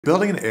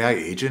Building an AI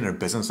agent or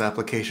business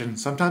application,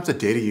 sometimes the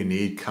data you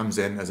need comes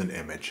in as an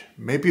image,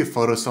 maybe a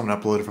photo someone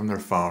uploaded from their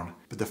phone,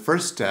 but the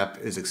first step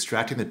is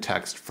extracting the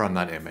text from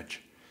that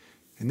image.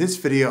 In this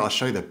video, I'll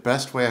show you the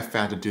best way I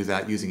found to do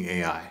that using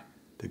AI,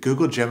 the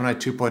Google Gemini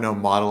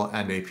 2.0 model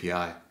and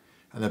API.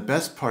 And the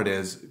best part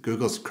is,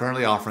 Google's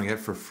currently offering it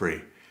for free,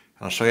 and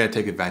I'll show you how to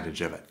take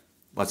advantage of it.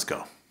 Let's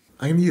go.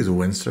 I'm going to use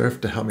Windsurf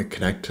to help me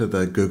connect to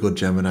the Google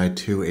Gemini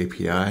 2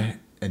 API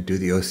and do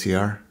the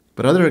OCR.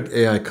 But other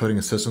AI coding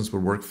assistants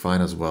would work fine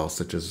as well,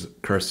 such as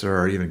Cursor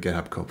or even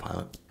GitHub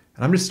Copilot.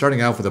 And I'm just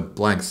starting out with a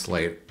blank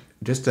slate,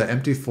 just an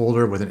empty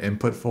folder with an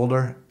input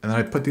folder. And then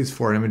I put these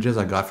 4 images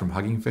I got from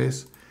Hugging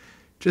Face,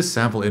 just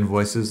sample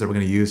invoices that we're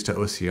going to use to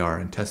OCR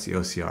and test the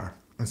OCR.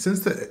 And since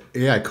the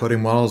AI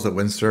coding models that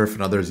Windsurf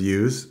and others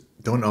use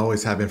don't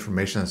always have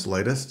information that's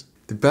latest,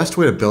 the best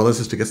way to build this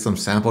is to get some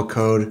sample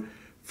code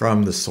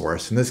from the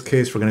source. In this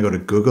case, we're going to go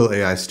to Google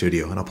AI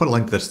Studio, and I'll put a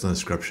link to this in the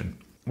description.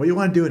 What you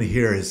want to do in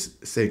here is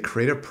say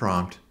create a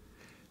prompt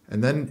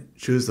and then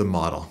choose the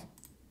model.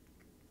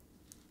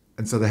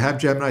 And so they have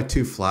Gemini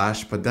 2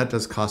 Flash, but that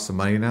does cost some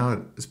money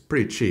now. It's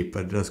pretty cheap,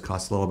 but it does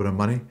cost a little bit of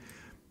money.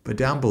 But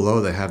down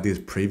below they have these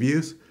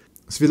previews.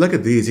 So if you look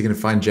at these, you can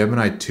find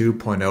Gemini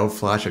 2.0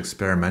 Flash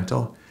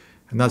Experimental,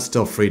 and that's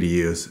still free to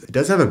use. It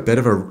does have a bit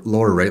of a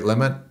lower rate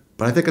limit,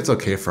 but I think it's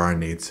okay for our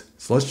needs.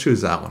 So let's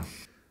choose that one.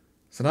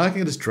 So now I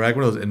can just drag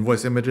one of those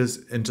invoice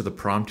images into the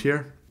prompt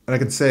here. And I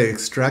can say,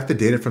 extract the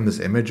data from this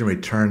image and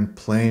return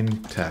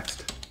plain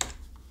text.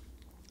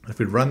 If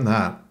we run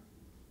that,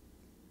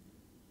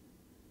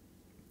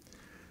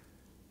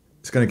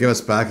 it's going to give us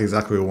back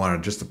exactly what we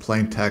wanted, just a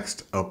plain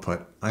text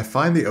output. I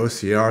find the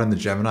OCR in the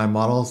Gemini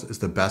models is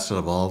the best out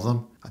of all of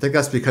them. I think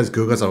that's because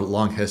Google has a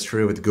long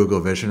history with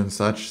Google Vision and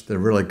such. They're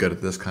really good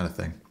at this kind of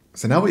thing.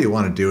 So now what you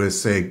want to do is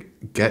say,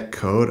 get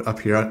code up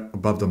here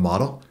above the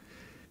model.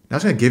 Now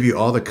it's going to give you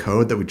all the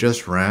code that we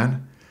just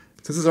ran.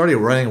 Since it's already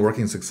running and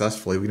working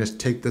successfully, we can just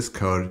take this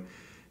code,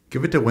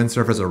 give it to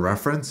Windsurf as a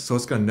reference, so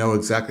it's going to know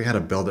exactly how to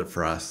build it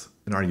for us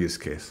in our use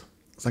case.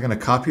 So I'm going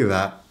to copy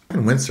that.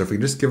 In Windsurf, we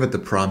can just give it the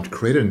prompt,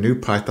 create a new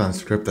Python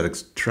script that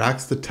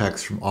extracts the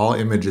text from all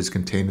images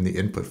contained in the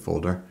input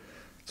folder.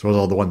 So those are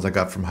all the ones I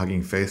got from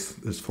Hugging Face.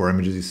 There's 4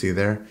 images you see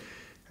there.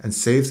 And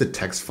saves the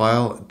text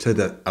file to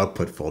the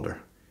output folder.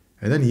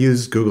 And then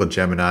use Google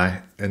Gemini,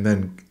 and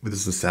then this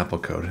is the sample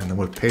code. And then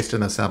we'll paste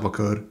in the sample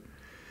code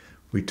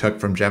we took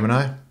from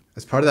Gemini.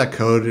 As part of that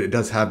code, it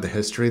does have the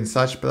history and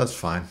such, but that's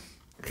fine.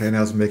 Okay,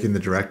 now it's making the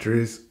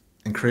directories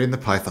and creating the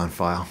Python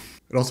file.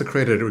 It also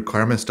created a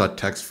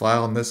requirements.txt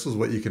file, and this is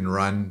what you can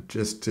run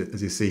just to,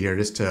 as you see here,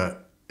 just to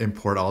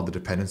import all the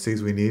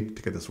dependencies we need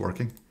to get this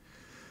working.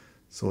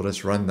 So we'll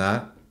just run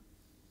that.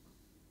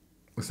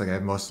 Looks like I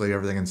have mostly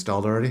everything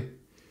installed already.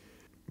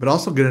 But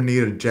also going to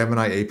need a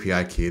Gemini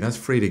API key, and that's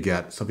free to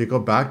get. So if you go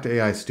back to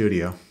AI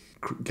Studio,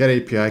 get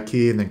API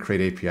key, and then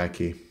create API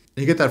key.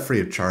 You get that free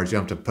of charge. You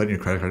don't have to put in your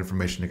credit card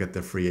information to get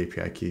the free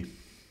API key.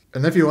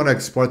 And then if you want to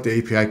export the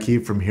API key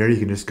from here, you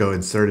can just go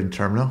insert in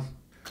terminal.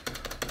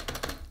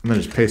 And then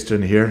just paste it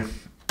in here.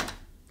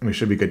 And we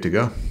should be good to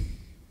go.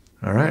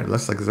 All right,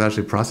 looks like it's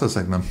actually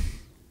processing them.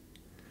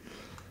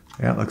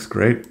 Yeah, it looks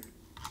great.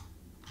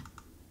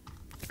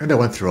 And I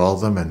went through all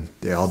of them and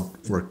they all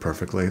work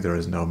perfectly. There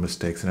is no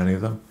mistakes in any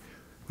of them,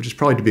 which is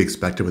probably to be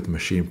expected with a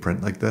machine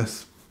print like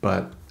this.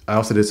 But I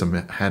also did some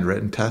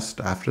handwritten tests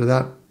after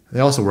that. They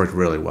also worked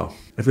really well.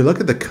 If we look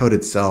at the code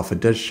itself, it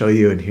does show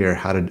you in here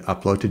how to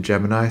upload to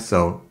Gemini.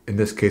 So in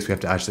this case, we have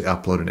to actually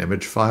upload an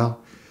image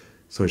file.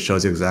 So it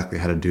shows you exactly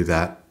how to do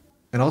that.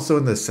 And also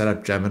in the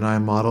setup Gemini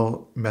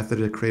model method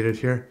it created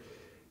here,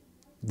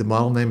 the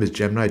model name is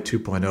Gemini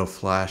 2.0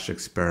 Flash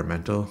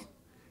Experimental.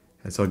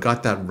 And so I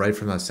got that right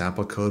from that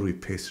sample code we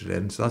pasted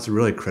in. So that's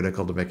really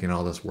critical to making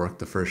all this work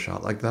the first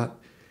shot like that.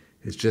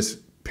 It's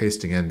just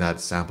pasting in that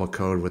sample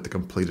code with the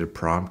completed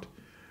prompt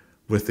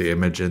with the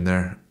image in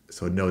there,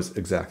 so it knows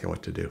exactly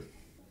what to do.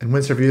 And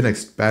Windsurf even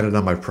expanded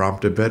on my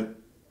prompt a bit.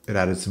 It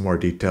added some more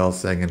details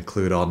saying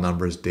include all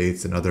numbers,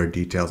 dates, and other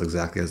details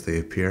exactly as they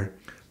appear.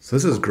 So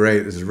this is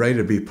great. This is ready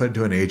to be put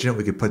into an agent.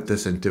 We could put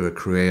this into a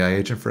Crew AI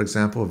agent, for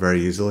example, very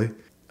easily.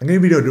 I'm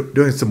going to be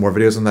doing some more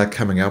videos on that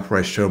coming up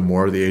where I show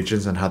more of the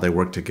agents and how they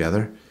work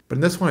together. But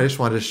in this one, I just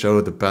wanted to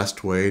show the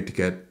best way to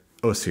get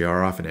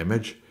OCR off an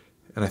image.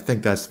 And I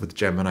think that's with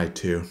Gemini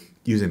 2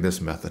 using this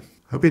method.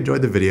 Hope you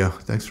enjoyed the video.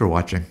 Thanks for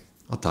watching.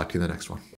 I'll talk to you in the next one.